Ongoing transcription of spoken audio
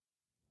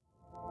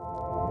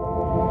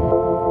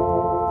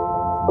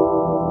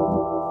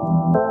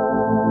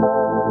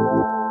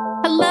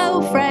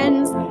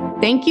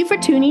Thank you for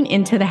tuning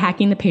into the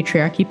Hacking the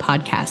Patriarchy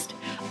podcast.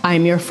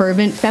 I'm your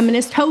fervent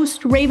feminist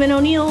host, Raven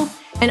O'Neill,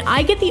 and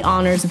I get the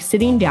honors of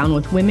sitting down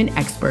with women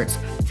experts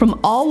from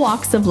all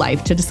walks of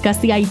life to discuss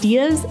the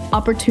ideas,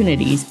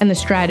 opportunities, and the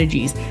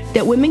strategies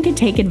that women can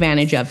take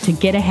advantage of to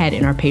get ahead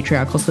in our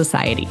patriarchal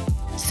society.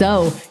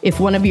 So, if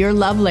one of your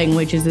love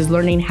languages is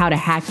learning how to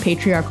hack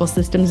patriarchal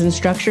systems and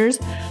structures,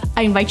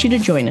 I invite you to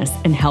join us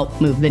and help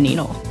move the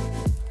needle.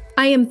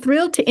 I am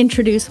thrilled to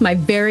introduce my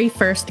very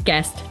first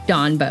guest,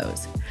 Dawn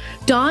Bowes.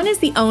 Dawn is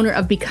the owner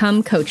of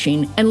Become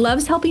Coaching and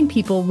loves helping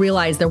people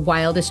realize their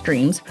wildest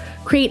dreams,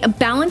 create a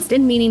balanced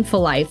and meaningful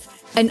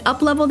life, and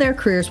uplevel their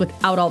careers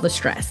without all the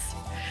stress.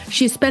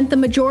 She's spent the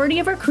majority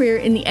of her career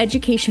in the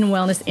education and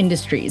wellness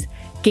industries,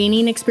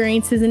 gaining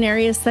experiences in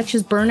areas such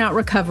as burnout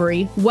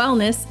recovery,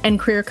 wellness, and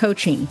career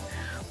coaching.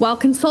 While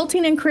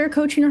consulting and career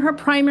coaching are her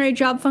primary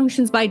job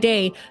functions by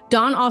day,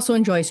 Dawn also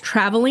enjoys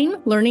traveling,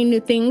 learning new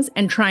things,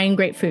 and trying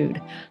great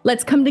food.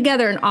 Let's come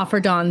together and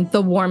offer Dawn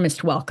the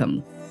warmest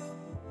welcome.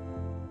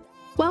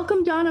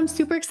 Welcome, Dawn. I'm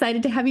super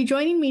excited to have you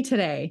joining me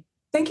today.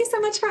 Thank you so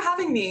much for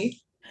having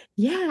me.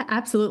 Yeah,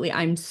 absolutely.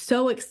 I'm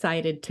so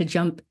excited to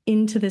jump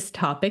into this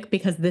topic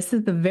because this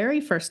is the very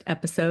first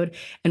episode,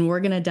 and we're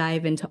going to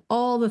dive into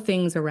all the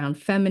things around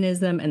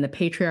feminism and the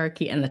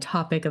patriarchy and the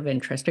topic of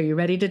interest. Are you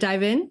ready to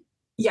dive in?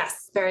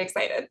 Yes, very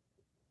excited.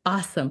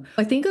 Awesome.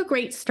 I think a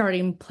great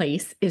starting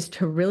place is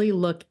to really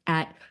look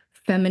at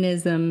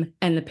feminism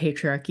and the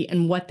patriarchy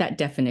and what that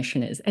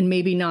definition is. And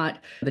maybe not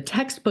the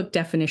textbook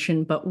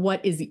definition, but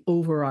what is the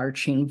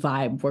overarching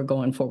vibe we're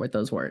going for with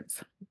those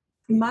words?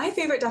 My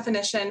favorite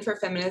definition for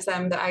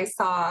feminism that I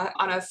saw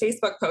on a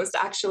Facebook post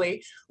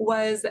actually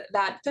was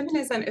that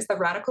feminism is the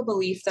radical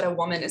belief that a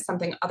woman is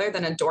something other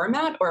than a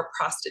doormat or a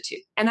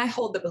prostitute. And I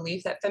hold the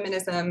belief that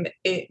feminism,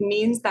 it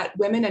means that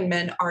women and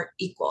men are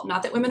equal.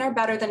 Not that women are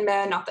better than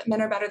men, not that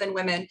men are better than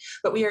women,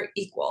 but we are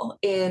equal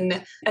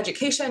in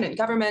education and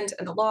government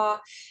and the law.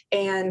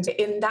 And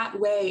in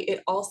that way,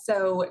 it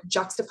also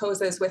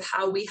juxtaposes with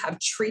how we have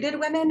treated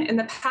women in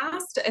the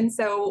past. And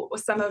so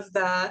some of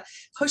the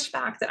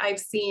pushback that I've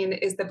seen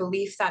is the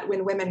belief that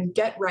when women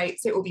get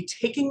rights, it will be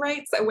taking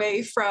rights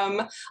away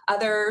from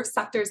other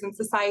sectors in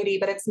society,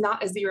 but it's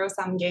not a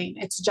zero-sum game.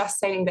 It's just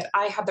saying that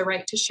I have the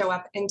right to show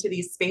up into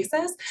these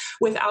spaces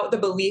without the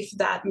belief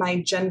that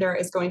my gender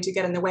is going to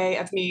get in the way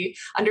of me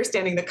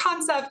understanding the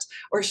concept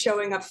or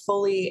showing up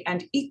fully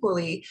and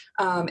equally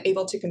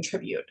able to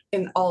contribute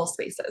in all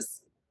spaces.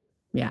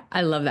 Yeah,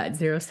 I love that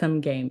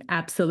zero-sum game.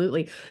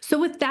 Absolutely. So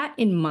with that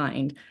in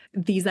mind,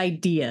 these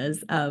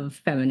ideas of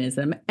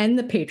feminism and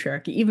the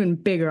patriarchy, even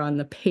bigger on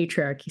the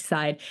patriarchy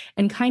side,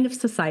 and kind of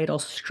societal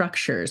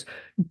structures,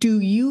 do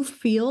you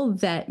feel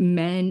that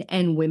men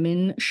and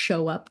women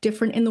show up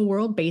different in the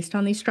world based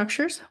on these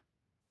structures?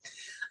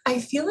 I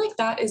feel like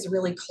that is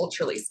really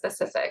culturally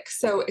specific.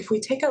 So if we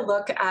take a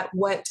look at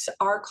what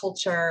our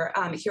culture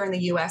here in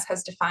the US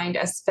has defined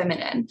as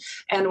feminine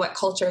and what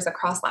cultures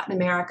across Latin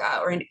America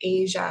or in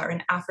Asia or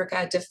in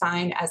Africa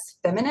define as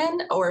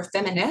feminine or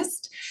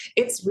feminist,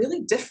 it's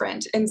really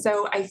different. And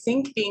so I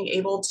think being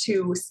able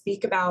to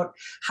speak about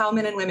how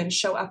men and women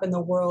show up in the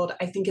world,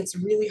 I think it's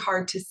really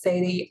hard to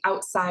say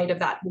outside of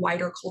that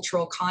wider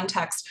cultural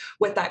context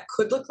what that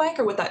could look like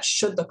or what that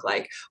should look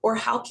like, or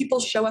how people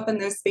show up in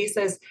those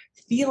spaces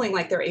feeling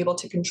like they're able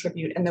to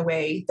contribute in the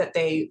way that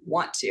they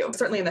want to.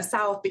 Certainly in the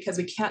South, because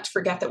we can't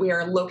forget that we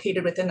are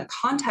located within the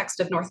context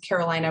of North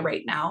Carolina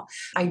right now.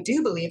 I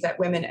do believe that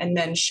women and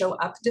men show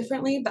up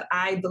differently, but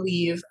I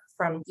believe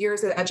from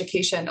years of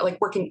education, like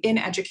working in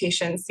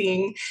education,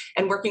 seeing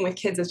and working with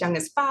kids as young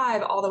as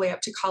 5 all the way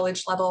up to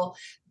college level,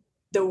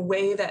 the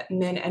way that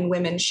men and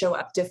women show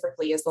up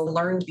differently is a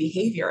learned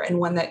behavior and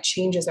one that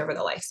changes over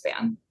the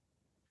lifespan.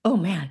 Oh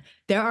man,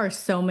 there are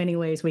so many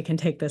ways we can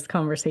take this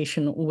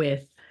conversation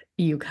with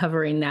you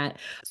covering that.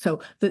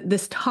 So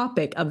this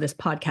topic of this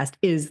podcast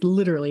is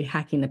literally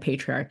hacking the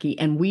patriarchy.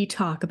 And we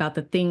talk about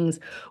the things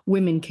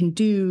women can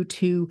do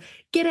to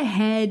get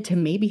ahead, to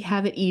maybe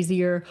have it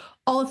easier,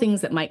 all the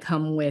things that might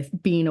come with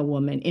being a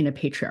woman in a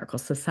patriarchal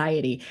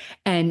society.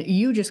 And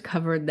you just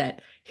covered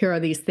that here are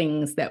these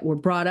things that were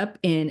brought up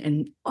in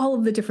and all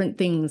of the different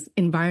things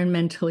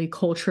environmentally,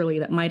 culturally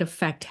that might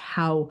affect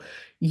how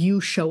you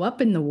show up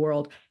in the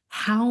world.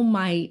 How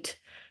might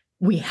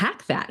we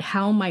hack that?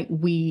 How might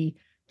we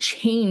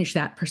change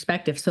that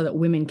perspective so that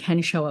women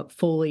can show up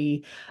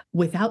fully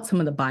without some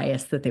of the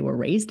bias that they were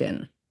raised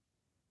in?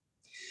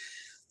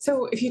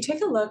 So if you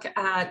take a look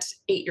at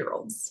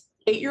 8-year-olds,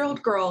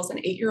 8-year-old girls and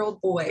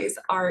 8-year-old boys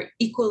are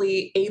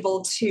equally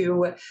able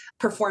to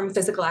perform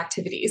physical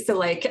activities. So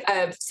like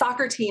a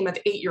soccer team of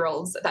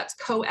 8-year-olds that's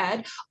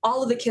co-ed,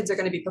 all of the kids are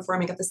going to be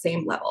performing at the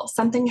same level.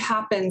 Something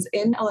happens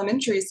in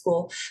elementary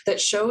school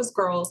that shows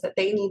girls that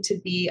they need to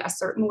be a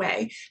certain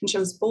way and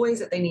shows boys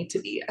that they need to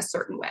be a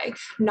certain way,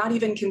 not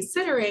even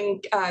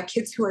considering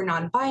kids who are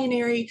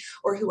non-binary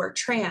or who are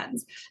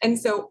trans. And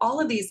so all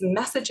of these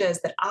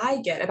messages that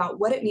I get about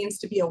what it means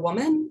to be a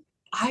woman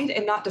I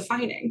am not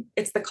defining.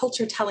 It's the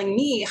culture telling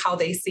me how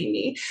they see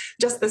me.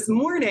 Just this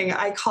morning,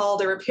 I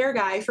called a repair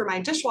guy for my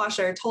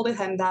dishwasher, told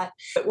him that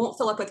it won't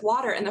fill up with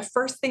water. And the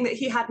first thing that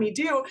he had me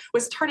do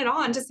was turn it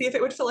on to see if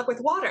it would fill up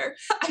with water.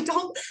 I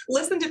don't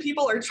listen to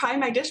people or try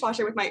my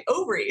dishwasher with my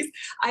ovaries.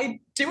 I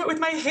do it with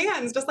my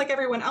hands, just like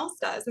everyone else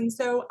does. And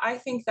so I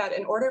think that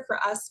in order for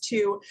us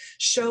to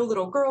show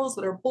little girls,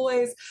 little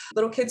boys,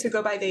 little kids who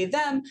go by they,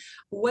 them,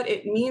 what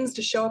it means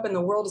to show up in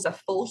the world as a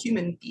full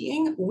human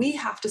being, we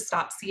have to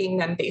stop seeing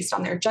them based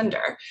on their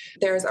gender.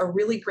 There's a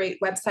really great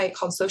website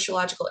called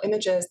Sociological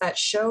Images that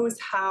shows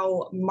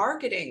how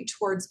marketing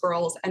towards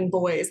girls and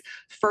boys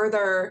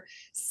further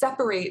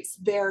separates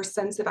their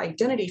sense of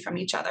identity from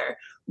each other.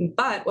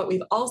 But what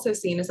we've also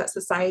seen is that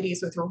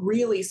societies with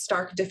really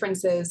stark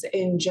differences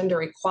in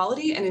gender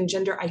equality and in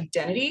gender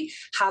identity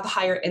have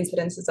higher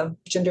incidences of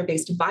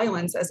gender-based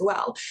violence as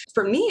well.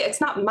 For me,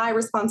 it's not my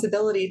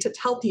responsibility to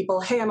tell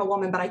people, hey, I'm a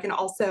woman, but I can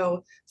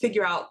also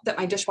figure out that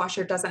my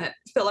dishwasher doesn't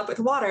fill up with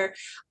water.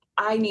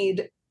 I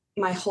need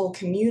my whole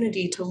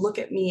community to look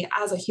at me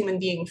as a human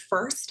being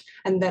first,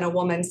 and then a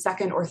woman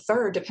second or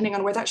third, depending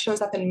on where that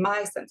shows up in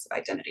my sense of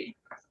identity.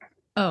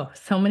 Oh,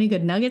 so many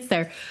good nuggets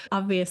there.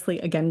 Obviously,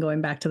 again,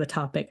 going back to the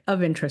topic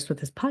of interest with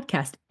this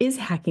podcast is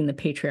hacking the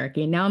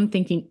patriarchy. And now I'm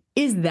thinking,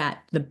 is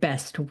that the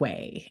best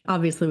way?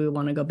 Obviously, we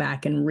want to go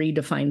back and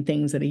redefine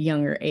things at a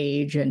younger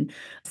age and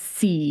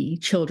see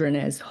children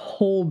as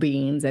whole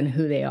beings and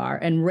who they are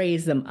and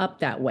raise them up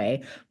that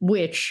way,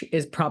 which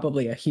is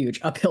probably a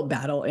huge uphill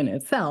battle in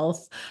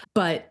itself.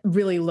 But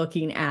really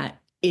looking at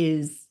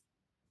is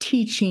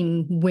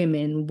teaching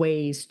women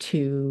ways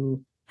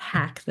to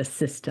hack the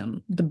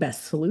system the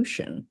best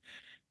solution?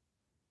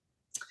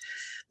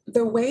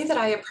 The way that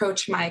I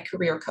approach my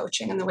career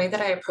coaching and the way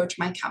that I approach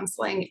my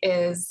counseling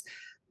is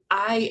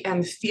I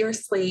am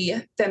fiercely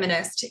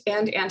feminist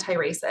and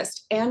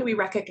anti-racist, and we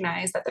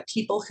recognize that the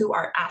people who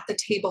are at the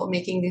table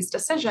making these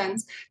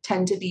decisions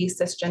tend to be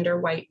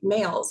cisgender white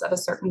males of a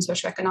certain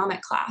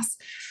socioeconomic class.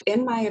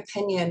 In my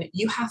opinion,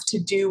 you have to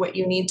do what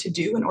you need to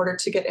do in order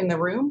to get in the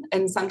room,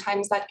 and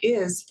sometimes that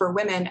is for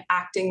women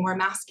acting more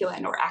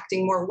masculine or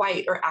acting more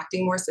white or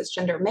acting more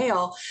cisgender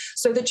male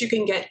so that you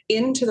can get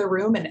into the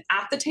room and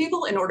at the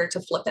table in order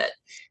to flip it.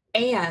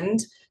 And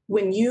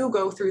when you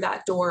go through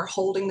that door,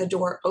 holding the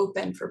door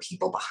open for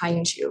people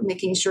behind you,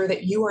 making sure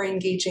that you are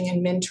engaging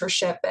in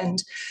mentorship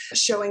and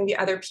showing the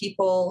other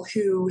people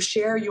who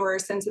share your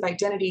sense of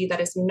identity that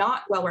is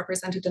not well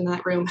represented in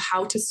that room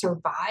how to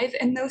survive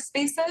in those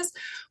spaces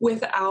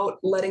without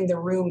letting the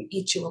room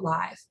eat you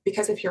alive.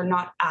 Because if you're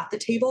not at the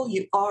table,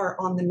 you are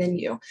on the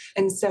menu.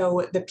 And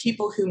so the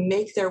people who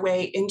make their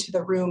way into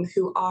the room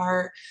who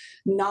are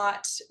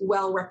not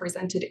well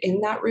represented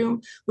in that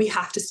room, we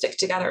have to stick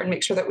together and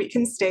make sure that we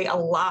can stay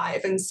alive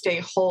and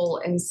stay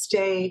whole and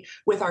stay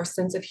with our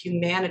sense of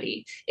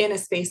humanity in a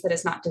space that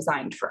is not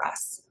designed for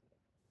us.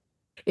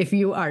 If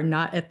you are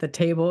not at the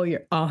table,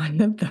 you're on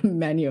the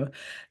menu.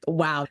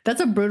 Wow.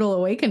 That's a brutal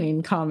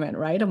awakening comment,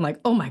 right? I'm like,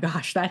 oh my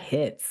gosh, that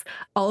hits.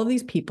 All of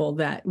these people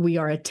that we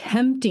are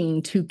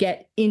attempting to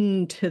get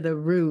into the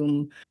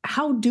room,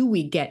 how do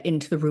we get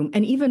into the room?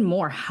 And even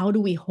more, how do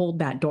we hold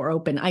that door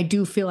open? I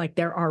do feel like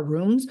there are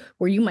rooms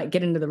where you might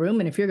get into the room,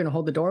 and if you're going to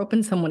hold the door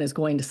open, someone is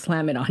going to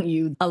slam it on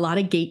you. A lot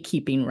of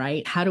gatekeeping,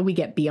 right? How do we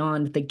get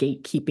beyond the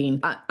gatekeeping?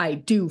 I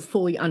do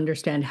fully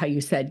understand how you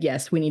said,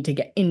 yes, we need to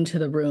get into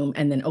the room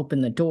and then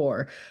open the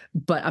door,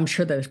 but I'm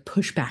sure there's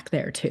pushback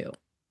there too.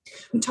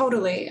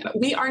 Totally.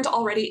 We aren't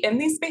already in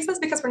these spaces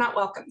because we're not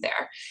welcome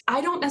there. I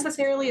don't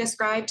necessarily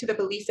ascribe to the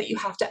belief that you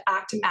have to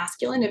act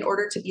masculine in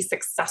order to be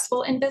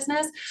successful in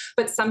business,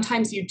 but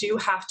sometimes you do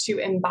have to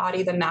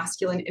embody the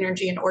masculine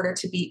energy in order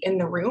to be in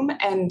the room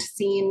and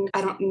seen.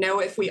 I don't know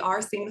if we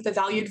are seen with a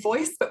valued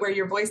voice, but where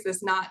your voice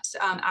is not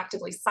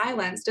actively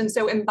silenced. And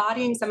so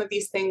embodying some of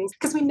these things,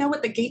 because we know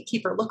what the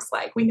gatekeeper looks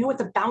like. We know what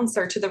the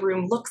bouncer to the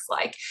room looks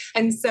like.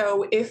 And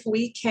so if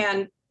we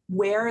can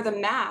wear the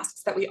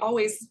masks that we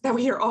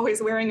are always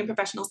wearing in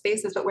professional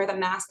spaces, but wear the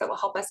mask that will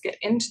help us get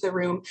into the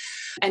room.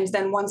 And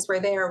then once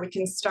we're there, we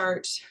can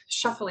start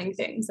shuffling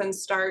things and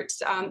start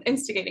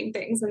instigating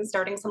things and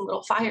starting some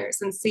little fires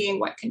and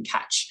seeing what can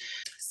catch.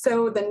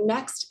 So the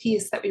next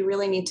piece that we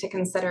really need to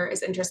consider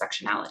is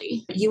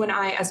intersectionality. You and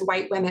I, as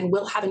white women,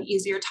 will have an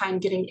easier time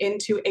getting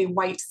into a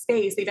white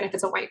space, even if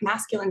it's a white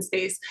masculine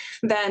space,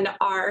 than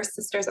our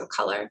sisters of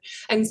color.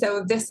 And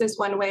so this is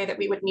one way that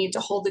we would need to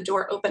hold the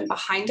door open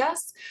behind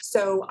us.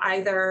 So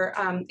either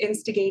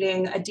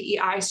instigating a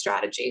DEI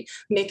strategy,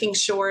 making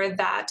sure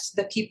that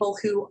the people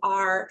who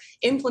are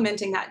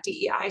implementing that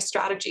DEI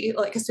strategy,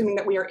 like assuming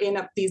that we are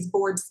in these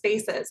board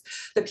spaces,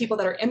 the people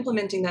that are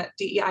implementing that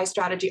DEI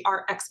strategy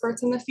are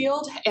experts in the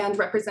field and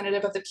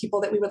representative of the people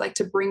that we would like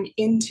to bring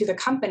into the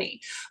company,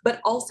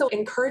 but also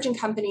encouraging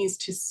companies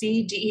to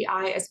see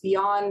DEI as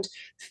beyond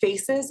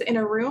faces in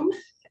a room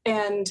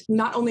and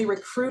not only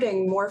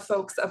recruiting more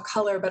folks of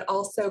color, but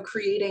also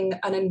creating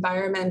an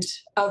environment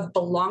of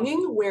belonging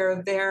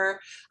where their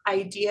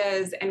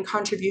ideas and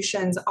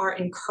contributions are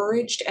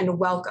encouraged and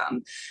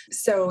welcome.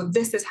 So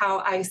this is how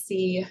I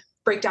see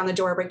break down the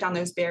door, break down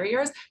those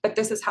barriers, but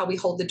this is how we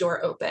hold the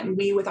door open.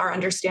 We, with our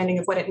understanding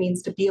of what it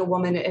means to be a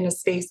woman in a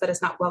space that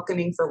is not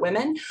welcoming for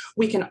women,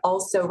 we can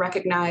also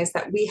recognize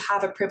that we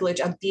have a privilege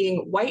of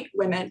being white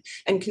women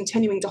and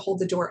continuing to hold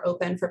the door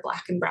open for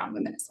Black and brown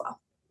women as well.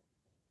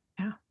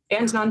 Yeah.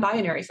 And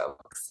non-binary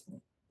folks.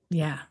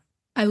 Yeah.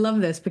 I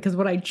love this because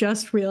what I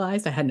just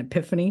realized, I had an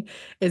epiphany,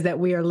 is that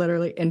we are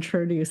literally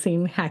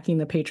introducing Hacking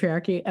the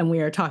Patriarchy, and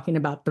we are talking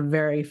about the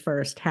very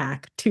first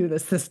hack to the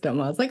system.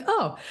 I was like,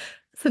 oh,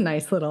 it's a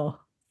nice little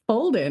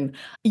fold in.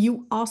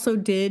 You also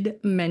did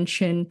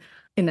mention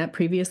in that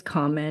previous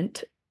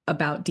comment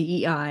about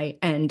DEI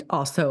and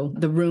also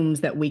the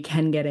rooms that we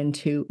can get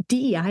into.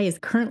 DEI is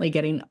currently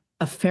getting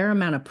a fair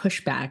amount of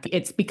pushback.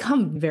 It's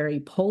become very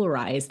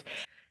polarized.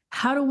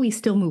 How do we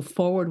still move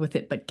forward with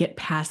it, but get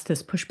past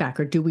this pushback?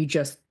 Or do we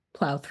just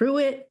plow through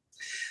it?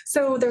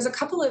 So there's a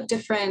couple of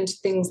different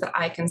things that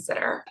I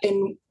consider.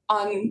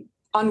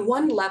 On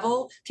one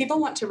level, people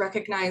want to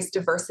recognize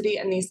diversity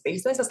in these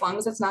spaces as long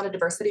as it's not a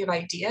diversity of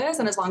ideas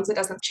and as long as it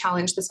doesn't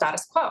challenge the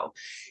status quo.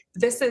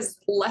 This is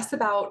less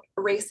about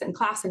race and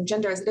class and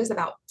gender as it is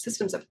about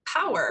systems of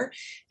power.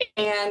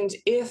 And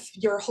if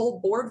your whole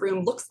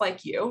boardroom looks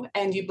like you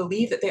and you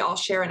believe that they all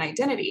share an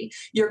identity,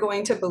 you're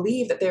going to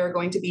believe that they're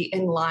going to be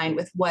in line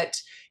with what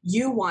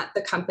you want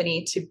the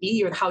company to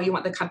be or how you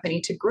want the company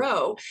to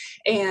grow.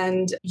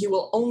 And you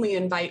will only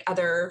invite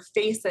other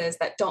faces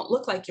that don't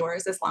look like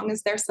yours as long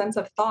as their sense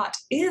of thought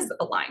is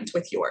aligned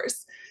with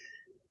yours.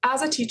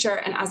 As a teacher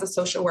and as a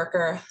social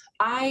worker,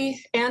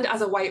 and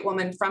as a white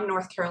woman from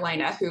North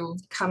Carolina who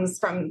comes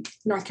from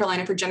North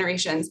Carolina for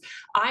generations,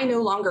 I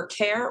no longer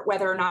care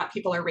whether or not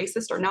people are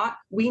racist or not.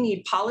 We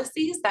need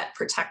policies that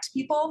protect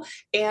people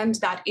and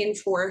that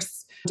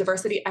enforce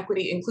diversity,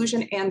 equity,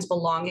 inclusion, and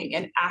belonging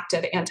and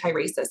active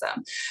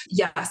anti-racism.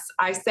 Yes,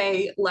 I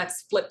say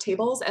let's flip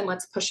tables and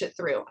let's push it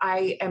through.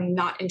 I am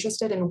not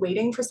interested in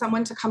waiting for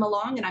someone to come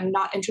along, and I'm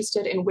not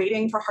interested in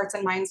waiting for hearts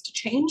and minds to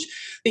change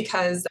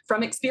because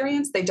from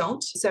experience, they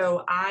don't.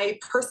 So I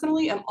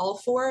personally am all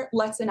for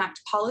let's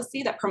enact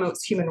policy that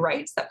promotes human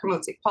rights, that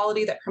promotes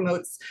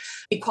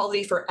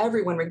equality for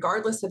everyone,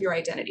 regardless of your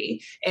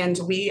identity. And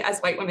we as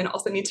white women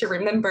also need to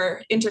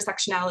remember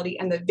intersectionality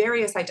and the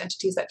various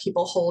identities that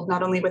people hold,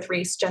 not only with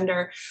race,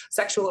 gender,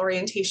 sexual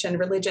orientation,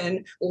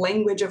 religion,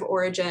 language of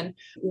origin.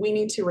 We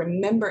need to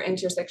remember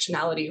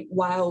intersectionality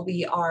while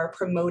we are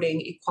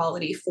promoting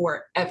equality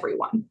for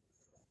everyone.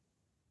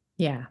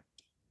 Yeah.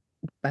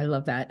 I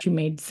love that. You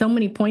made so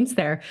many points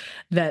there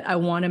that I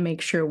want to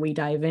make sure we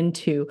dive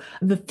into.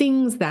 The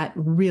things that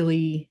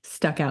really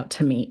stuck out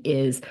to me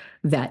is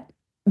that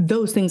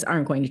those things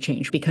aren't going to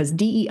change because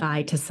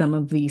DEI to some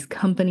of these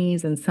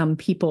companies and some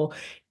people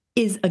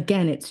is,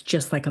 again, it's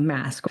just like a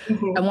mask.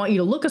 Mm-hmm. I want you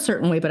to look a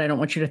certain way, but I don't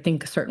want you to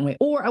think a certain way.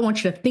 Or I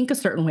want you to think a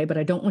certain way, but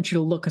I don't want you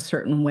to look a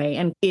certain way.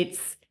 And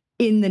it's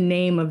in the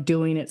name of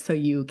doing it so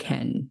you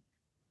can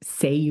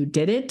say you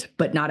did it,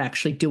 but not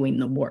actually doing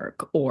the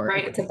work. Or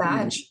right, it's a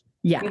badge.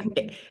 Yeah.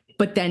 Mm-hmm.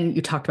 But then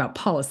you talked about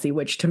policy,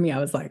 which to me, I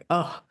was like,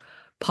 oh,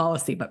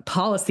 policy. But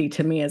policy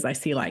to me is I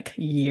see like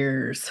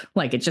years,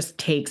 like it just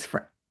takes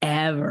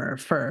forever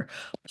for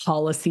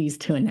policies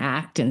to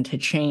enact and to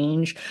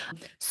change.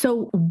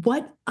 So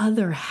what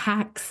other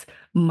hacks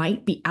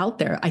might be out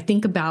there? I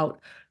think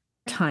about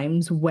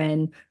times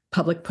when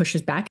public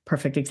pushes back.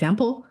 Perfect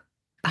example,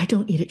 I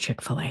don't eat at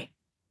Chick-fil-A.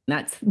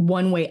 That's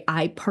one way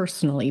I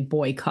personally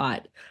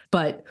boycott.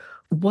 But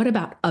what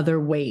about other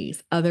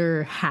ways,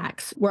 other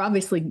hacks? We're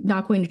obviously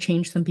not going to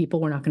change some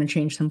people. We're not going to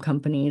change some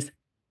companies.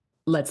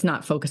 Let's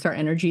not focus our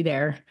energy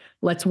there.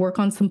 Let's work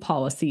on some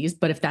policies.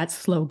 But if that's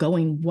slow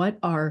going, what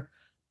are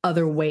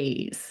other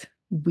ways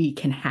we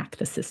can hack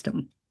the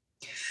system?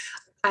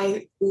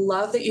 I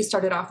love that you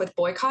started off with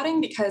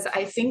boycotting because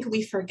I think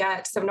we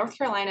forget. So North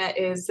Carolina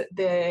is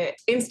the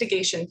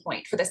instigation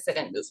point for the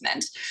sit-in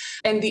movement.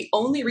 And the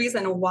only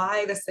reason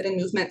why the sit-in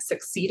movement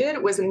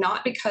succeeded was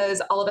not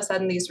because all of a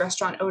sudden these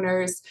restaurant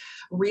owners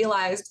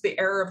realized the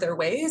error of their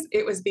ways.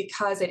 It was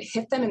because it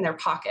hit them in their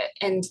pocket.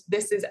 And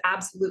this is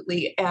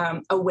absolutely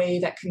a way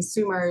that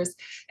consumers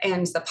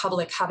and the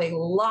public have a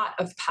lot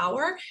of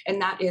power.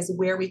 And that is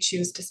where we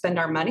choose to spend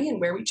our money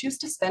and where we choose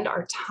to spend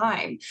our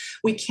time.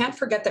 We can't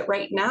forget that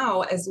right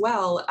now as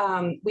well,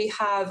 we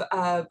have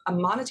a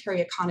monetary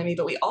economy,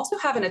 but we also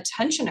have an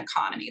attention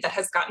economy that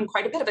has gotten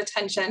quite a bit of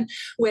attention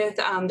with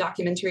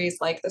documentaries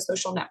like The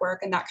Social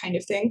Network and that kind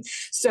of thing.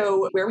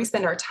 So where we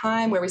spend our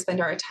time, where we spend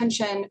our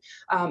attention,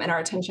 and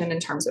our attention in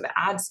terms of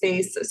ad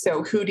space.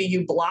 So who do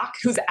you block?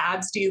 Whose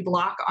ads do you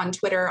block on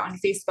Twitter, on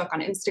Facebook,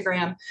 on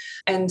Instagram?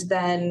 And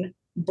then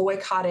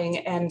boycotting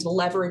and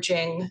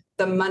leveraging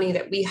the money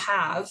that we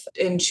have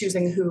in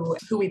choosing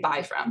who we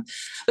buy from.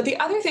 But the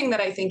other thing that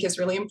I think is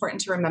really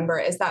important to remember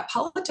is that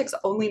politics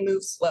only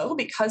moves slow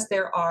because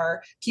there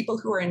are people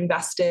who are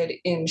invested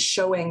in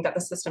showing that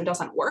the system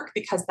doesn't work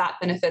because that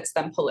benefits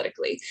them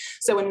politically.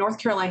 So in North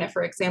Carolina,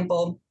 for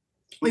example,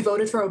 We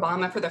voted for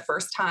Obama for the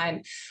first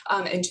time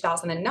in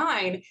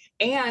 2009.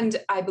 And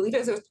I believe it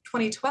was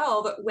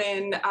 2012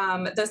 when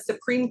the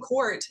Supreme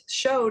Court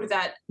showed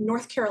that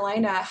North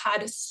Carolina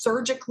had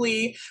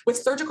with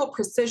surgical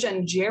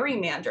precision,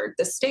 gerrymandered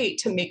the state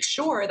to make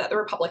sure that the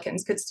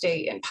Republicans could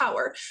stay in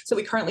power. So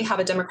we currently have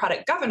a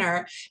Democratic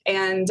governor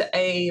and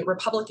a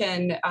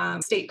Republican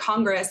state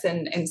Congress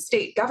and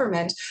state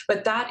government,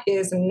 but that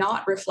is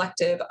not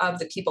reflective of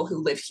the people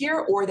who live here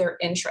or their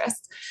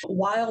interests.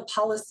 While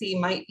policy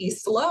might be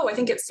slow, I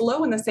think it's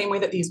slow in the same way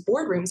that these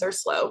boardrooms are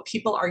slow.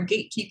 People are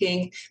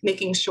gatekeeping,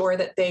 making sure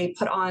that they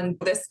put on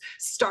this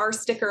star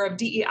sticker of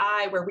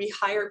DEI where we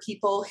hire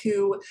people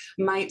who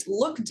might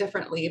look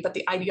differently, but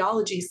the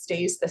ideology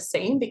stays the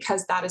same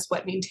because that is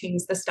what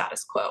maintains the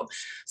status quo.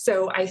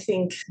 So I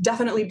think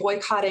definitely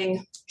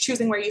boycotting,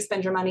 choosing where you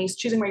spend your money,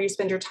 choosing where you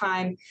spend your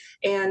time,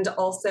 and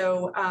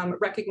also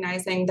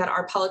recognizing that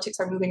our politics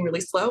are moving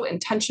really slow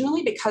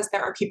intentionally because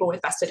there are people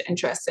with vested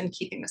interests in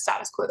keeping the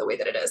status quo the way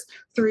that it is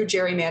through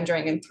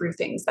gerrymandering and through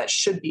things that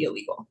should be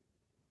illegal.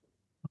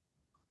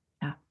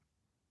 Yeah.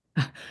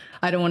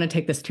 I don't want to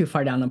take this too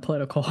far down the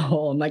political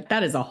hole. I'm like,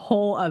 that is a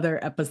whole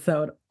other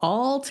episode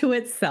all to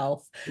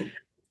itself.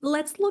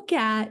 Let's look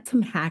at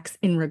some hacks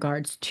in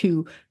regards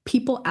to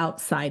people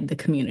outside the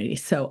community.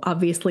 So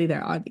obviously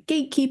there are the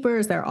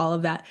gatekeepers, there are all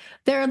of that.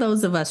 There are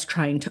those of us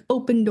trying to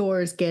open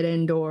doors, get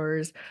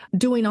indoors,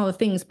 doing all the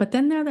things. But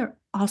then there are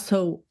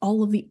also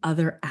all of the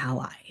other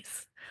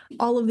allies,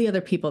 all of the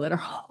other people that are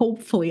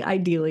hopefully,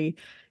 ideally,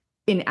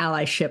 in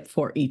allyship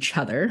for each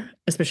other,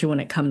 especially when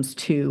it comes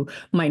to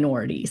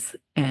minorities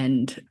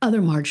and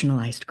other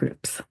marginalized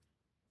groups.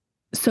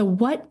 So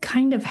what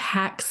kind of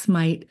hacks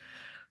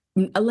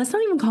let's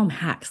not even call them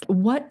hacks.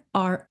 What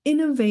are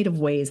innovative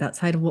ways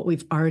outside of what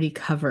we've already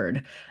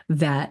covered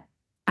that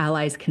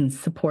allies can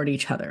support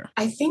each other?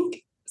 I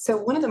think so.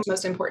 One of the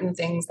most important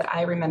things that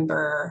I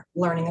remember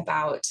learning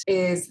about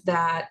is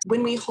that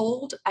when we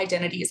hold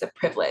identities of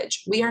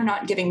privilege, we are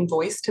not giving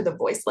voice to the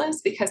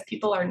voiceless because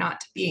people are not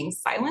being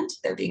silent,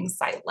 they're being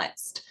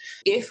silenced.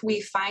 If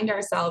we find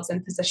ourselves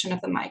in position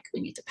of the mic,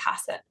 we need to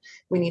pass it.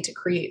 We need to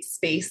create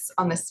space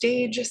on the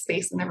stage,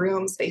 space in the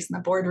room, space in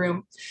the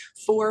boardroom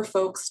for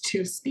folks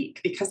to speak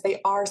because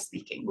they are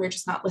speaking. We're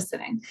just not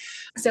listening.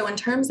 So in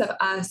terms of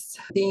us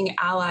being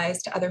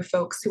allies to other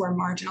folks who are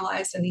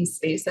marginalized in these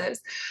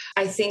spaces,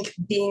 I think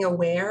being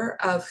aware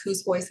of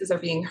whose voices are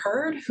being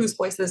heard, whose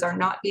voices are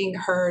not being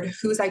heard,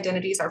 whose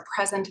identities are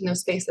present in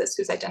those spaces,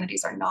 whose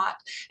identities are not,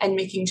 and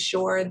making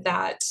sure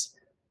that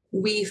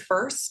we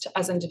first,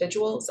 as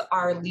individuals,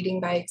 are leading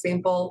by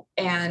example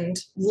and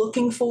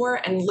looking for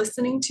and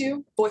listening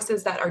to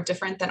voices that are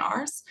different than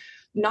ours,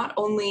 not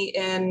only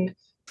in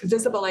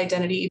visible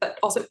identity, but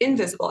also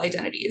invisible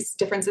identities,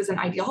 differences in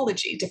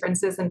ideology,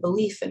 differences in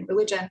belief and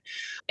religion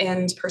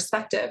and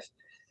perspective.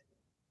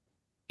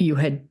 You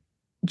had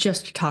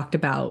just talked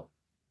about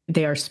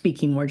they are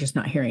speaking, we're just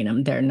not hearing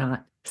them. They're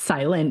not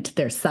silent,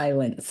 they're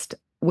silenced,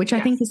 which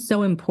I think is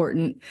so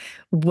important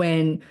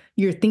when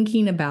you're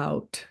thinking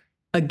about,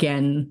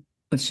 again,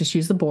 let's just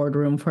use the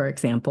boardroom, for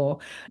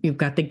example. You've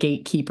got the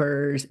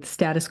gatekeepers,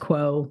 status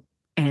quo,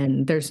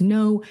 and there's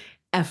no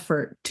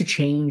effort to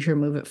change or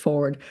move it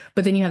forward.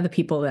 But then you have the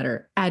people that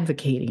are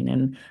advocating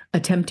and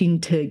attempting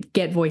to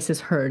get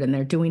voices heard, and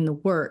they're doing the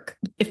work.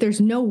 If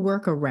there's no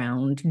work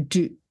around,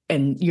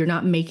 and you're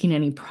not making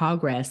any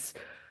progress,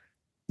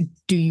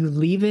 do you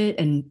leave it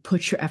and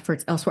put your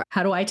efforts elsewhere?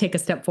 How do I take a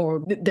step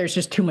forward? There's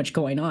just too much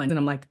going on. And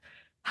I'm like,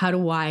 how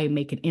do I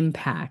make an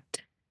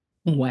impact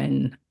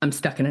when I'm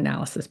stuck in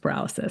analysis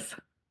paralysis?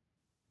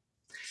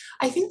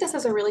 I think this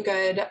is a really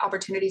good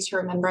opportunity to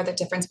remember the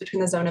difference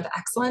between the zone of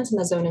excellence and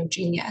the zone of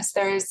genius.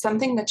 There is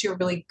something that you're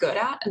really good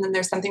at, and then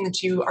there's something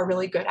that you are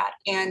really good at,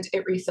 and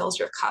it refills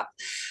your cup.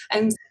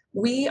 And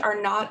we are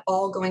not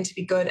all going to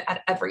be good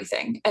at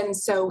everything. And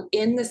so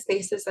in the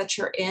spaces that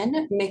you're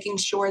in, making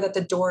sure that the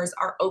doors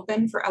are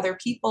open for other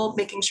people,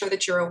 making sure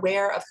that you're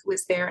aware of who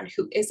is there and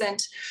who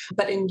isn't,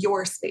 but in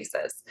your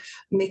spaces,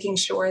 making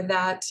sure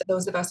that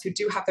those of us who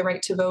do have the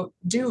right to vote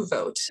do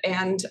vote,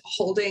 and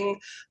holding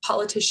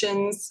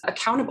politicians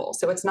accountable.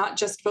 So it's not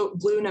just vote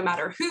blue no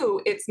matter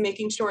who, it's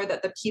making sure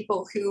that the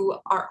people who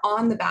are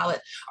on the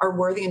ballot are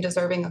worthy and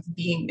deserving of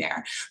being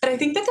there. But I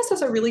think that this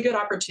is a really good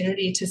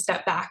opportunity to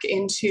step back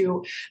into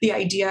the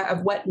idea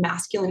of what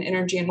masculine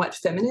energy and what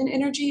feminine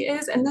energy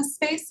is in this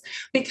space,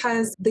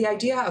 because the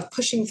idea of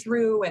pushing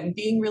through and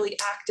being really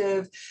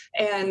active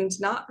and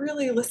not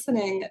really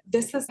listening,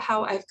 this is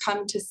how I've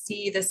come to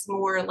see this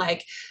more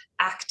like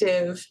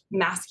active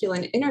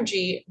masculine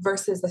energy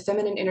versus the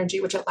feminine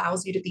energy, which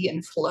allows you to be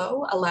in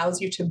flow,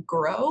 allows you to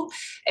grow,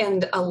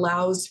 and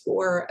allows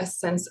for a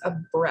sense of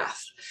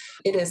breath.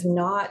 It is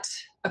not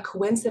a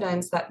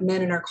coincidence that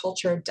men in our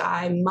culture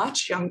die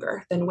much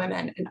younger than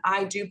women. And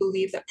I do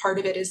believe that part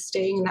of it is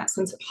staying in that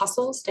sense of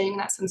hustle, staying in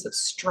that sense of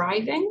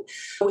striving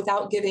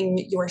without giving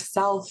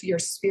yourself, your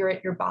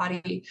spirit, your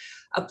body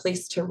a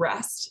place to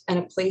rest and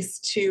a place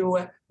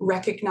to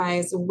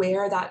recognize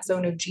where that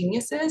zone of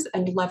genius is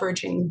and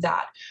leveraging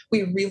that.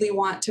 We really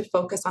want to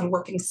focus on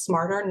working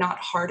smarter, not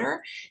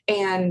harder.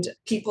 And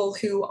people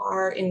who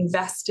are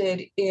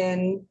invested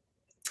in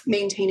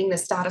maintaining the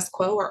status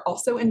quo are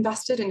also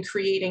invested in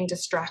creating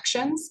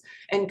distractions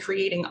and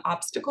creating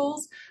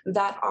obstacles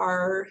that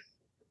are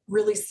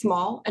really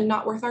small and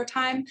not worth our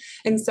time.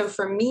 And so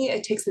for me,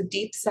 it takes a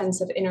deep sense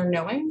of inner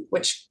knowing,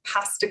 which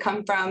has to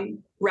come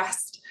from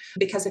rest.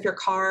 Because if your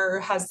car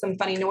has some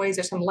funny noise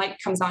or some light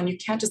comes on, you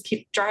can't just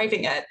keep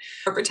driving it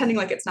or pretending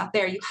like it's not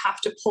there. You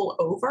have to pull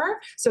over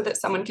so that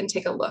someone can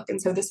take a look.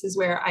 And so this is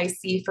where I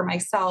see for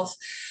myself,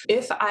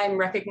 if I'm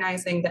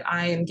recognizing that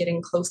I am getting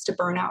close to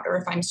burnout, or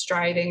if I'm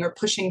striving or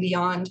pushing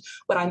beyond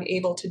what I'm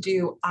able to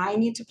do, I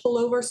need to pull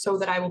over so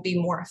that I will be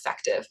more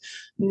effective.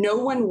 No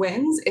one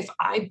wins if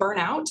I burn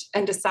out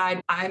and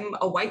decide I'm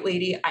a white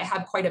lady, I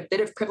have quite a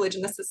bit of privilege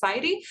in this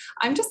society,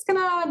 I'm just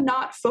gonna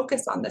not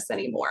focus on this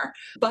anymore.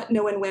 But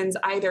no one wins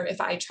either if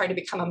I try to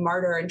become a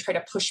martyr and try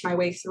to push my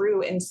way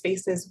through in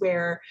spaces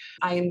where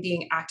I am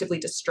being actively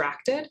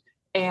distracted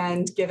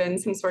and given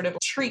some sort of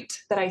treat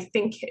that I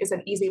think is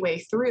an easy way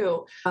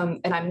through,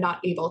 and I'm not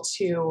able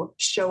to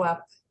show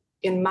up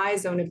in my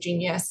zone of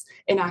genius,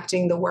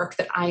 enacting the work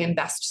that I am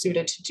best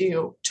suited to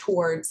do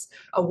towards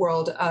a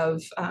world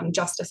of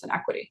justice and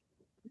equity.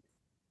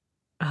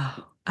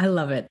 Oh, I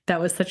love it.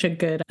 That was such a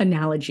good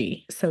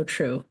analogy. So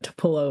true, to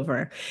pull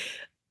over.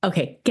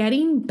 Okay,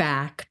 getting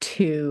back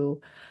to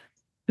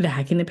the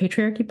Hacking the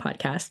Patriarchy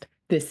podcast,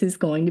 this is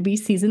going to be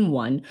season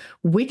 1,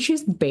 which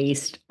is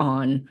based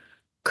on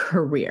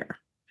career.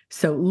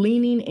 So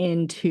leaning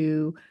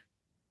into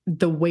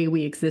the way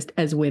we exist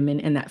as women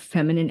and that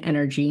feminine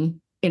energy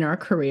in our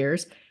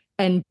careers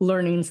and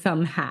learning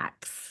some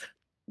hacks.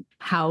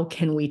 How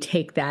can we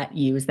take that,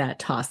 use that,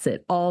 toss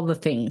it, all the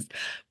things?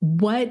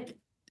 What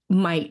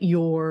might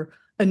your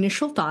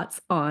initial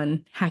thoughts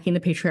on hacking the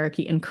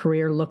patriarchy and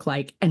career look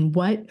like? And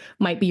what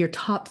might be your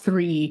top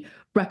 3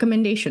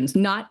 recommendations,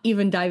 not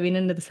even diving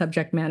into the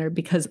subject matter,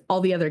 because all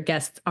the other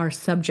guests are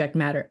subject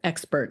matter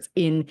experts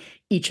in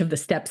each of the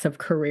steps of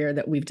career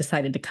that we've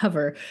decided to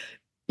cover.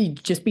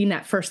 Just being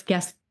that first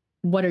guest,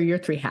 what are your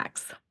 3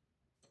 hacks?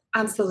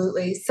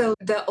 Absolutely. So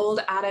the old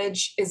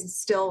adage is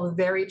still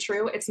very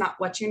true. It's not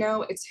what you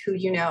know, it's who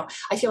you know.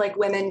 I feel like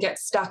women get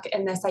stuck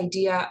in this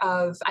idea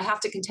of, I have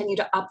to continue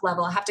to up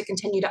level, I have to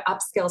continue to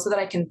upskill so that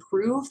I can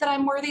prove that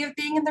I'm worthy of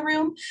being in the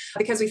room,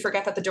 because we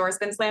forget that the door has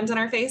been slammed in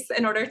our face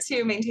in order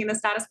to maintain the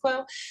status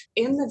quo.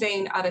 In the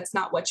vein of it's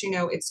not what you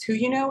know, it's who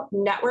you know,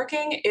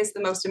 networking is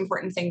the most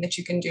important thing that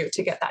you can do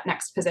to get that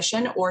next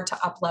position or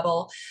to up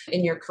level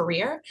in your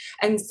career.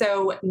 And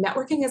so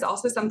networking is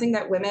also something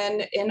that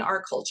women in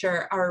our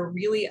culture are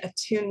really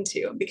attuned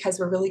to, because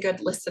we're really good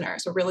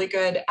listeners. We're really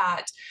good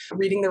at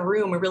reading the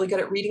room. We're really good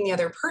at reading the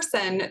other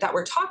person that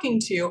we're talking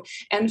to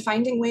and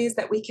finding ways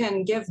that we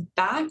can give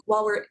back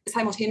while we're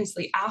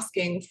simultaneously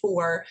asking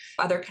for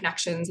other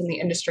connections in the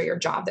industry or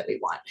job that we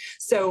want.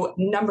 So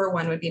number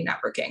 1 would be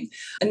networking.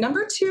 And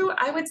number 2,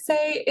 I would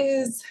say,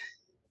 is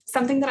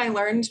something that I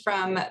learned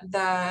from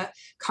the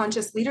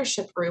Conscious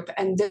Leadership Group.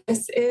 And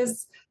this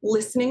is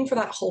listening for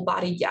that whole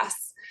body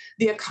yes.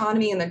 The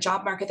economy and the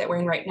job market that we're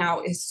in right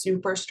now is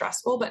super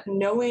stressful, but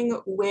knowing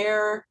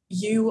where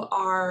you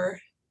are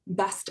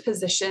best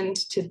positioned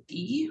to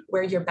be,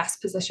 where you're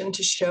best positioned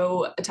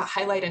to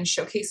highlight and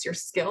showcase your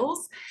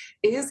skills,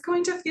 is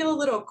going to feel a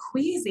little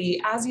queasy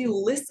as you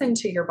listen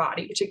to your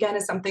body, which again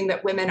is something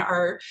that women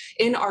are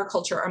in our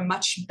culture are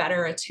much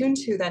better attuned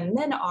to than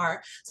men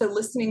are. So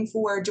listening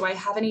for, do I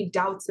have any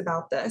doubts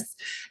about this?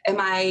 Am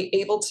I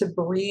able to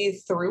breathe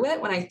through it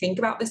when I think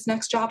about this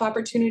next job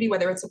opportunity,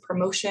 whether it's a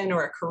promotion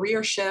or a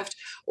career shift,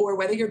 or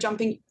whether you're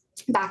jumping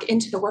back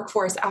into the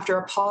workforce after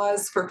a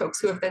pause for folks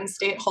who have been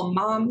stay-at-home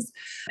moms,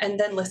 and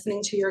then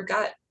listening to your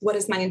gut. What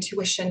is my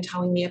intuition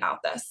telling me about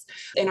this?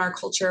 In our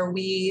culture,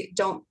 we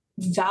don't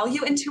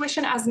value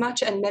intuition as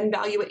much, and men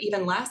value it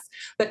even less,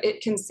 but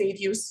it can save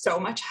you so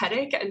much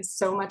headache and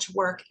so much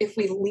work if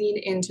we lean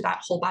into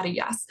that whole body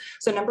yes.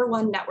 So number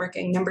 1,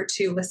 networking. Number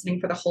 2, listening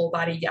for the whole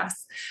body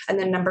yes. And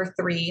then number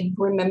 3,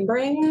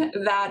 remembering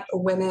that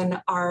women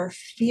are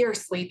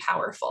fiercely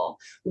powerful.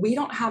 We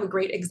don't have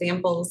great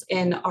examples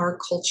in our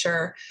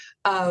culture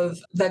of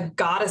the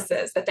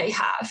goddesses that they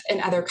have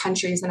in other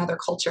countries and other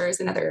cultures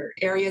and other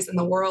areas in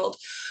the world.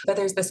 But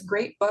there's this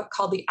great book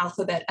called The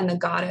Alphabet and the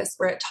Goddess,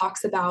 where it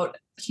talks about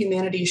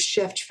humanity's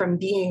shift from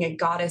being a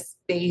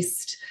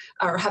goddess-based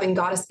or having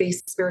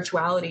goddess-based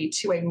spirituality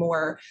to a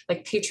more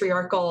like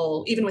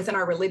patriarchal, even within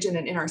our religion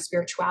and in our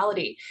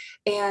spirituality.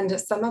 And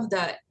some of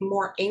the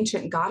more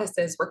ancient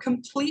goddesses were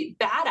complete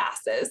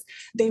badasses.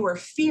 They were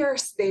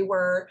fierce, they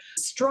were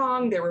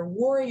strong, they were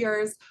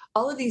warriors,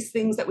 all of these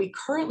things that we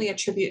currently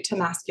attribute to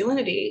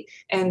masculinity.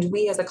 And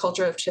we as a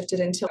culture have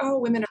shifted into, oh,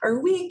 women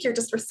are weak, you're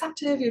just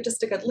receptive, you're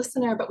just a good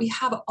listener. But we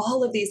have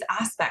all of these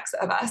aspects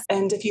of us.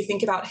 And if you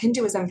think about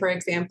Hinduism, for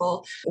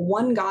example,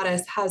 one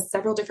goddess has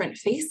several different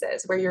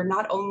faces where you're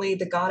not only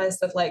the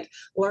goddess of like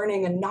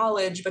learning and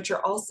knowledge, but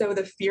you're also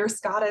the fierce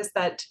goddess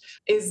that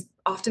is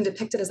often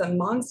depicted as a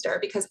monster,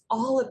 because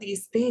all of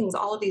these things,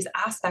 all of these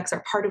aspects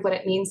are part of what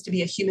it means to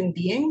be a human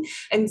being.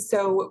 And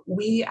so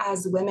we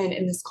as women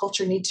in this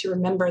culture need to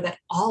remember that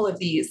all of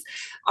these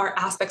are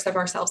aspects of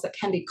ourselves that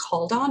can be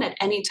called on at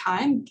any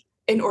time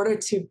in order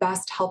to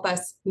best help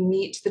us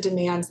meet the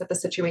demands that the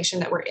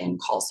situation that we're in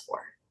calls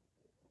for.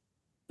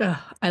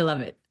 Oh, I love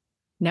it.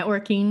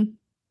 Networking.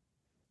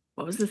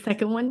 What was the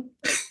second one?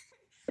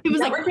 It was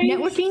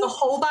networking. The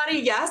whole body,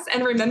 yes.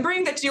 And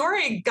remembering that you are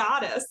a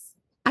goddess.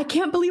 I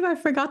can't believe I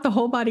forgot the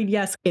whole bodied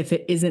yes. If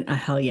it isn't a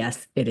hell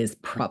yes, it is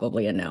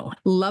probably a no.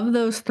 Love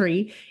those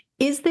three.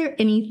 Is there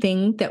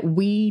anything that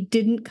we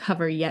didn't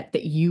cover yet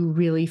that you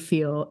really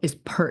feel is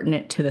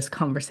pertinent to this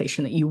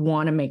conversation that you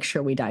want to make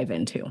sure we dive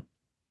into?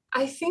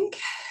 I think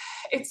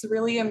it's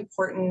really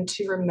important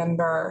to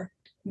remember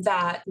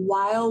that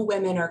while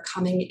women are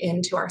coming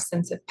into our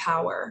sense of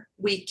power,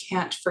 we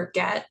can't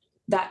forget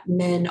that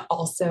men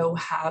also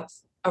have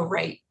a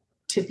right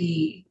to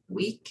be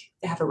weak.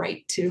 They have a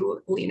right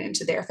to lean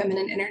into their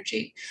feminine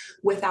energy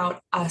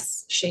without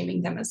us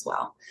shaming them as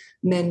well.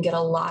 Men get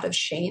a lot of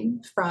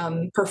shame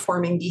from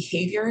performing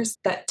behaviors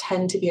that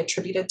tend to be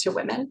attributed to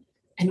women,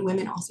 and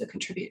women also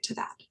contribute to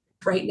that.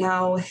 Right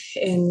now,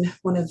 in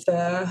one of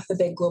the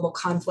big global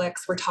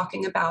conflicts, we're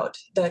talking about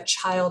the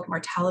child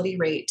mortality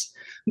rate,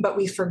 but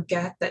we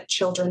forget that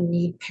children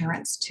need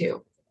parents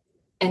too,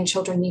 and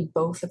children need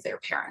both of their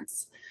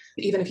parents.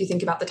 Even if you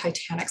think about the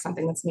Titanic,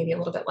 something that's maybe a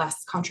little bit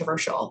less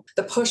controversial,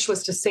 the push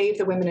was to save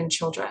the women and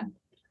children.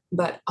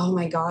 But oh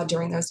my God,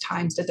 during those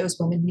times, did those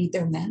women need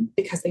their men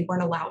because they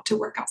weren't allowed to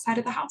work outside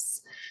of the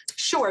house?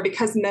 Sure,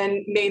 because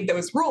men made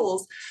those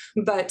rules,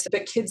 but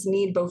kids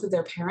need both of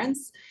their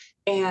parents.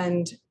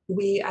 And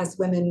we as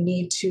women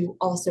need to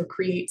also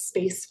create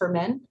space for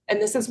men.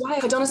 And this is why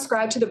I don't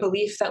ascribe to the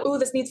belief that, oh,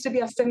 this needs to be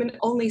a feminine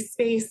only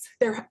space.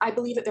 I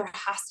believe that there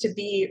has to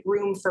be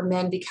room for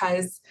men,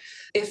 because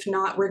if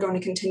not, we're going to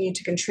continue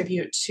to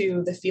contribute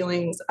to the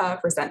feelings of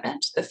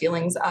resentment, the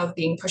feelings of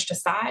being pushed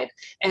aside.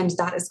 And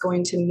that is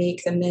going to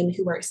make the men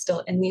who are still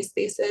in these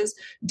spaces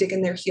dig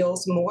in their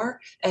heels more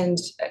and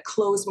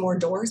close more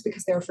doors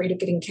because they're afraid of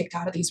getting kicked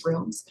out of these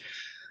rooms.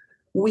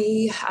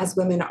 We as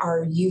women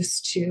are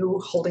used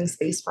to holding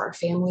space for our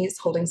families,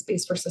 holding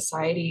space for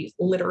society,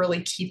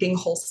 literally keeping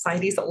whole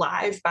societies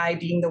alive by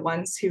being the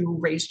ones who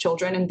raise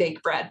children and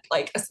bake bread.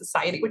 Like a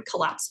society would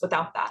collapse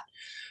without that.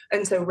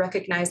 And so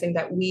recognizing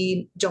that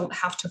we don't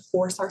have to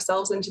force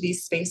ourselves into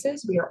these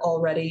spaces, we are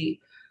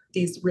already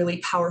these really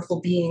powerful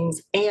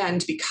beings.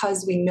 And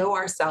because we know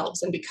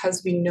ourselves and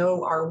because we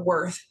know our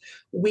worth,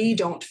 we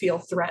don't feel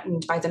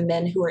threatened by the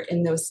men who are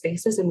in those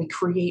spaces, and we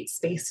create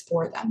space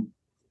for them.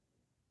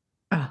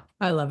 Oh,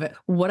 I love it.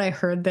 What I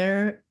heard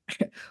there,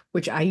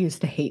 which I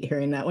used to hate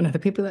hearing that when other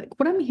people are like,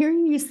 what I'm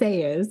hearing you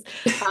say is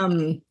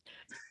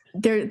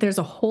there's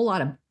a whole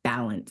lot of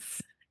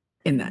balance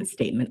in that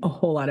statement, a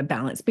whole lot of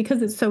balance,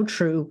 because it's so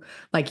true.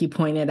 Like you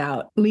pointed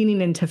out, leaning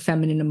into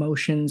feminine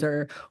emotions,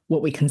 or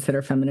what we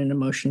consider feminine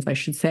emotions, I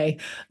should say,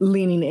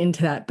 leaning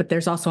into that. But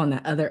there's also on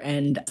that other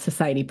end,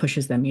 society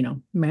pushes them,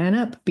 man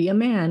up, be a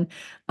man.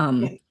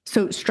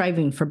 So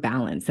striving for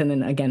balance. And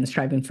then again,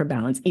 striving for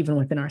balance, even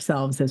within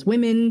ourselves as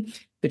women,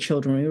 the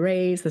children we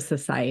raise, the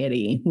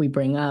society we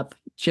bring up,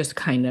 just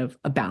kind of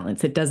a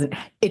balance.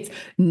 It's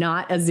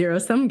not a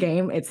zero-sum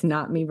game. It's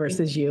not me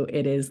versus you.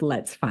 It is,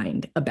 let's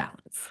find a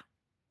balance.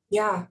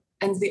 Yeah.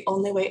 And the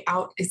only way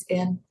out is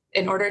in.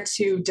 In order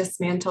to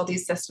dismantle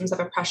these systems of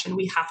oppression,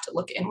 we have to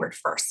look inward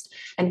first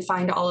and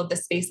find all of the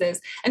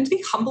spaces, and to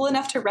be humble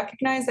enough to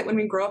recognize that when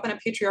we grow up in a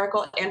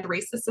patriarchal and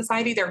racist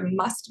society, there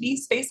must be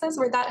spaces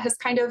where that has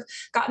kind of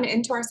gotten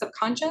into our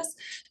subconscious.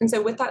 And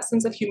so with that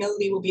sense of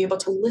humility, we'll be able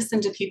to listen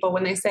to people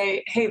when they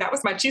say, hey, that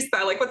was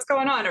machista, like what's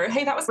going on? Or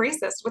hey, that was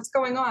racist, what's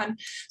going on?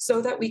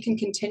 So that we can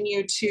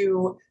continue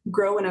to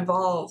grow and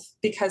evolve,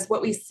 because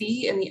what we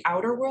see in the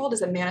outer world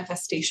is a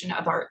manifestation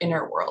of our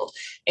inner world.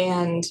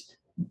 And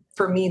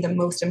for me, the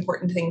most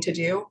important thing to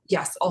do,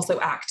 yes, also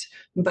act,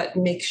 but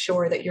make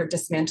sure that you're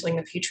dismantling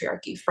the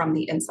patriarchy from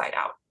the inside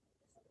out.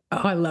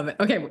 Oh, I love it.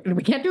 Okay,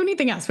 we can't do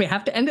anything else. We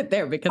have to end it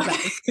there because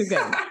that was too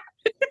good.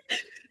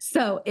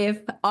 So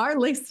if our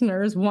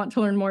listeners want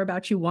to learn more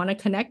about you, want to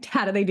connect,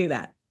 how do they do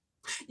that?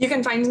 You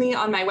can find me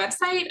on my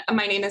website.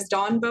 My name is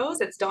Dawn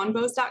Bowes. It's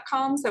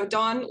dawnbowes.com. So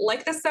Dawn,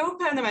 like the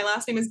soap, and then my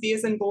last name is B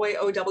as in boy,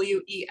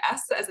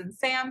 O-W-E-S as in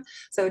Sam.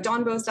 So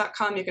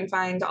dawnbowes.com. You can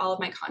find all of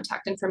my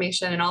contact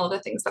information and all of the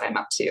things that I'm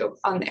up to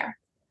on there.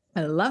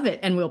 I love it.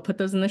 And we'll put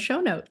those in the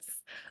show notes.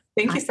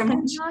 Thank you so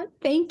much.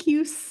 Thank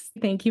you.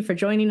 Thank you for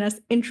joining us,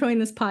 introing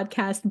this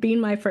podcast, being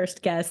my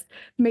first guest,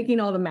 making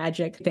all the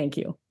magic. Thank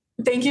you.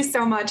 Thank you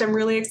so much. I'm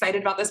really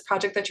excited about this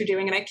project that you're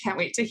doing, and I can't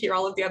wait to hear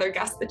all of the other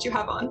guests that you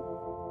have on.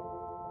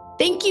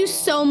 Thank you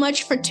so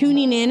much for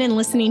tuning in and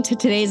listening to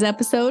today's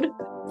episode.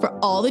 For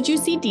all the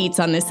juicy deets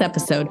on this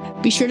episode,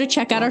 be sure to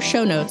check out our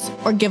show notes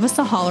or give us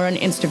a holler on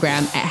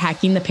Instagram at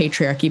Hacking the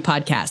Patriarchy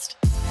Podcast.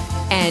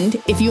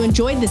 And if you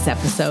enjoyed this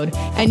episode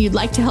and you'd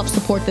like to help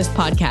support this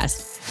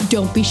podcast,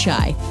 don't be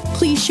shy.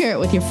 Please share it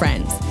with your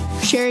friends.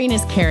 Sharing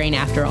is caring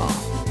after all.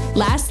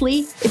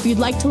 Lastly, if you'd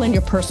like to lend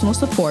your personal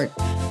support,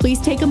 please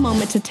take a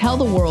moment to tell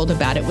the world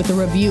about it with a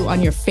review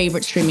on your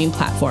favorite streaming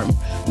platform.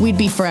 We'd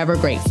be forever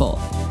grateful.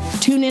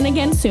 Tune in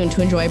again soon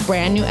to enjoy a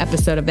brand new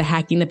episode of the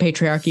Hacking the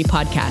Patriarchy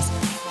podcast.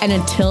 And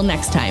until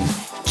next time,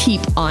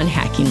 keep on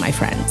hacking, my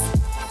friends.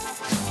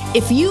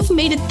 If you've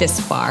made it this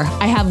far,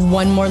 I have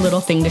one more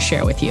little thing to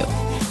share with you.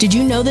 Did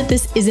you know that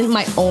this isn't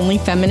my only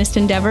feminist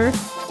endeavor?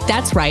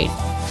 That's right,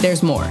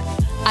 there's more.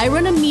 I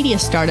run a media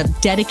startup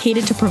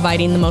dedicated to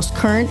providing the most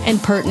current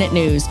and pertinent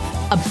news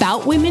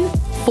about women,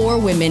 for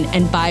women,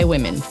 and by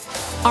women.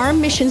 Our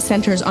mission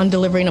centers on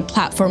delivering a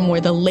platform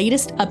where the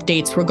latest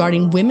updates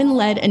regarding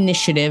women-led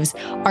initiatives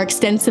are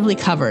extensively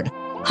covered,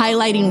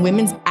 highlighting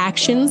women's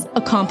actions,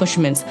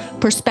 accomplishments,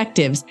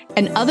 perspectives,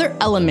 and other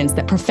elements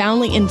that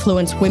profoundly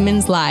influence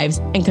women's lives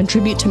and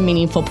contribute to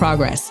meaningful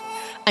progress.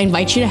 I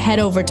invite you to head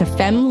over to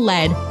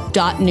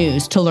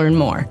femled.news to learn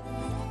more.